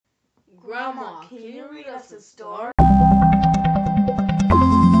Grandma, can you read us a story?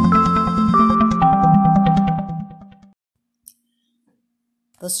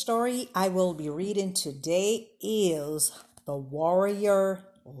 The story I will be reading today is The Warrior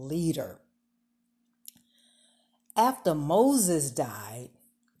Leader. After Moses died,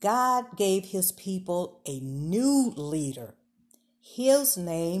 God gave his people a new leader. His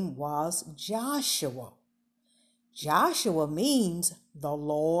name was Joshua. Joshua means the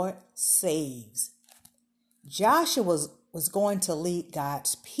Lord saves. Joshua was going to lead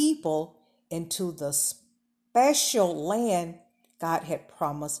God's people into the special land God had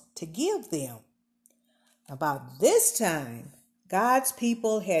promised to give them. About this time, God's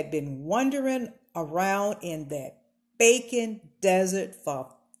people had been wandering around in that baking desert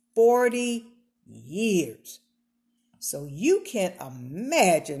for 40 years. So you can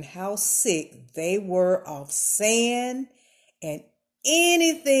imagine how sick they were of sand and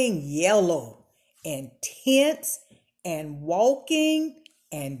anything yellow and tense and walking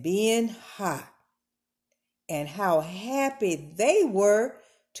and being hot, and how happy they were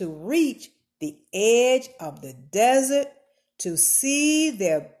to reach the edge of the desert to see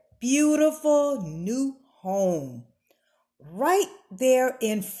their beautiful new home right there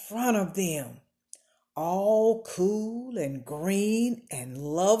in front of them, all cool and green and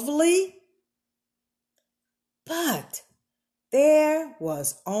lovely. But there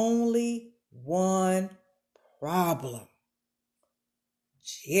was only one problem: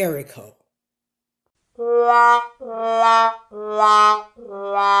 Jericho.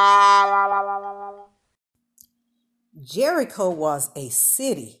 Jericho was a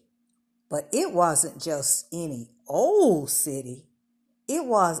city, but it wasn't just any old city. It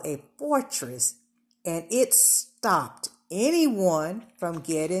was a fortress, and it stopped anyone from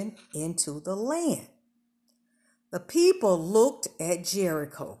getting into the land. The people looked at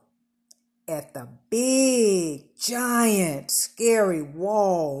Jericho, at the big, giant, scary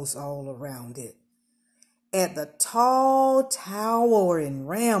walls all around it, at the tall towering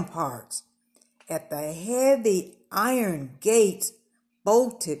ramparts, at the heavy iron gates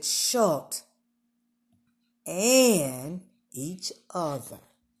bolted shut, and each other.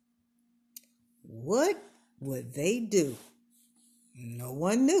 What would they do? No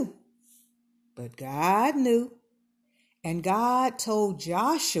one knew, but God knew, and God told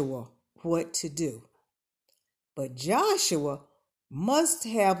Joshua what to do. But Joshua must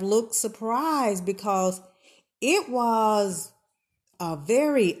have looked surprised because it was a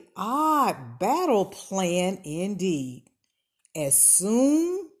very odd battle plan indeed. As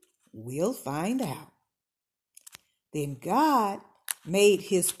soon we'll find out. Then God made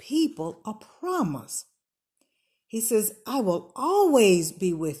his people a promise. He says, I will always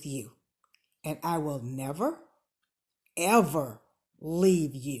be with you, and I will never, ever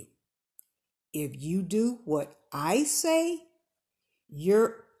leave you. If you do what I say,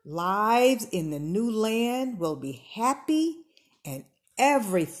 your lives in the new land will be happy and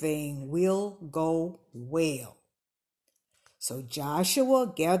everything will go well. So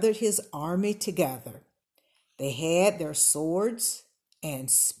Joshua gathered his army together. They had their swords and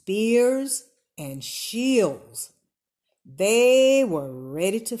spears and shields. They were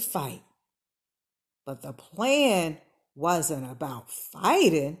ready to fight. But the plan wasn't about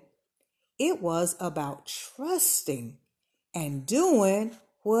fighting. It was about trusting and doing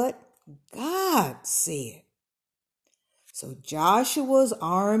what God said. So Joshua's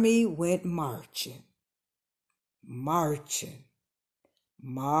army went marching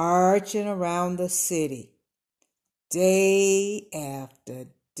around the city, day after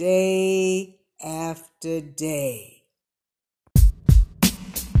day after day.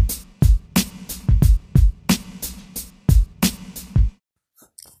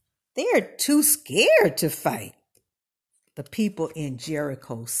 They're too scared to fight, the people in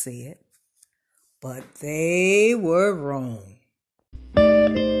Jericho said. But they were wrong.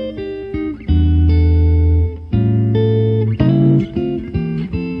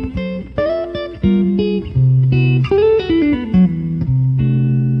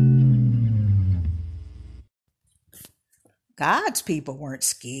 God's people weren't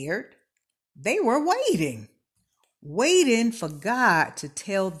scared. They were waiting for God to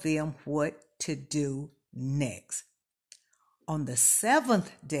tell them what to do next. On the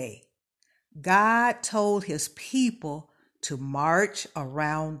seventh day, God told his people to march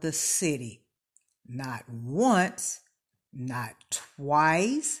around the city, not once, not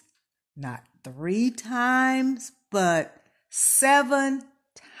twice, not 3 times, but 7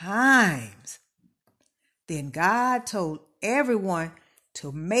 times. Then God told everyone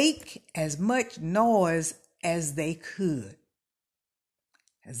to make as much noise as they could.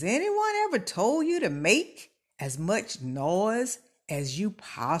 Has anyone ever told you to make as much noise as you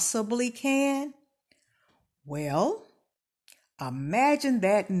possibly can? Well, imagine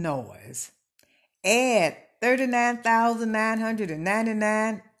that noise. Add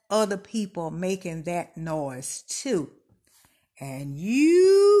 39,999 other people making that noise too. And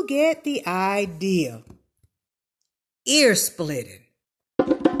you get the idea. Ear splitting.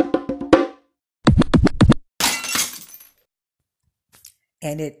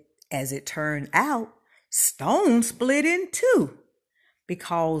 And as it turned out, stone splitting too.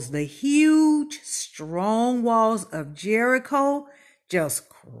 Because the huge, strong walls of Jericho just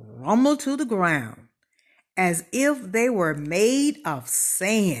crumbled to the ground as if they were made of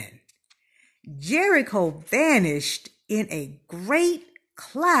sand. Jericho vanished in a great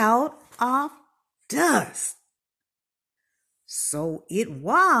cloud of dust. So it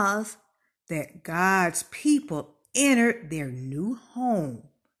was that God's people entered their new home,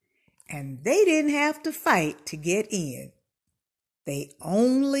 and they didn't have to fight to get in. They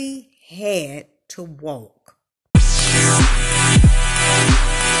only had to walk.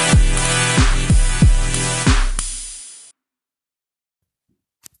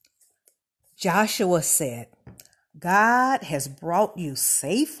 Joshua said, God has brought you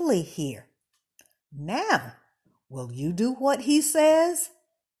safely here. Now, will you do what he says?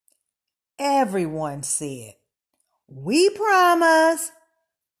 Everyone said, we promise.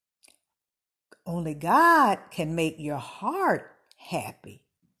 Only God can make your heart happy.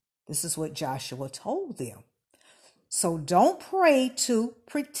 This is what Joshua told them. So don't pray to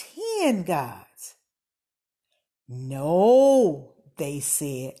pretend gods. No, they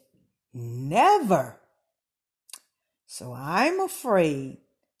said, never. So I'm afraid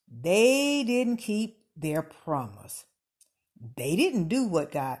they didn't keep their promise. They didn't do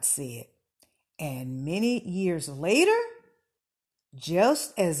what God said. And many years later,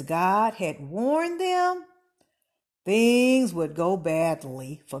 just as God had warned them, things would go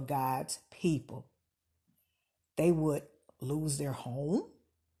badly for God's people. They would lose their home,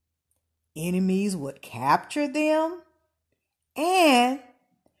 enemies would capture them, and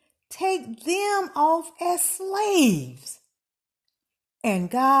take them off as slaves.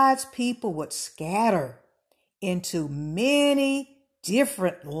 And God's people would scatter into many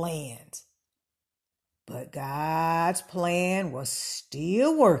different lands. But God's plan was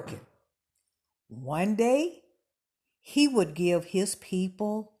still working. One day, he would give his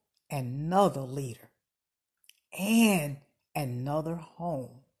people another leader and another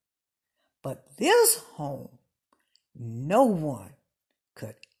home. But this home, no one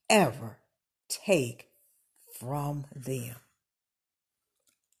could ever take from them.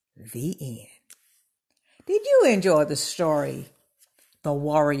 The end. Did you enjoy the story, The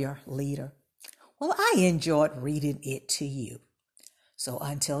Warrior Leader? Well, I enjoyed reading it to you. So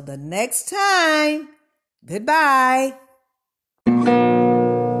until the next time, goodbye.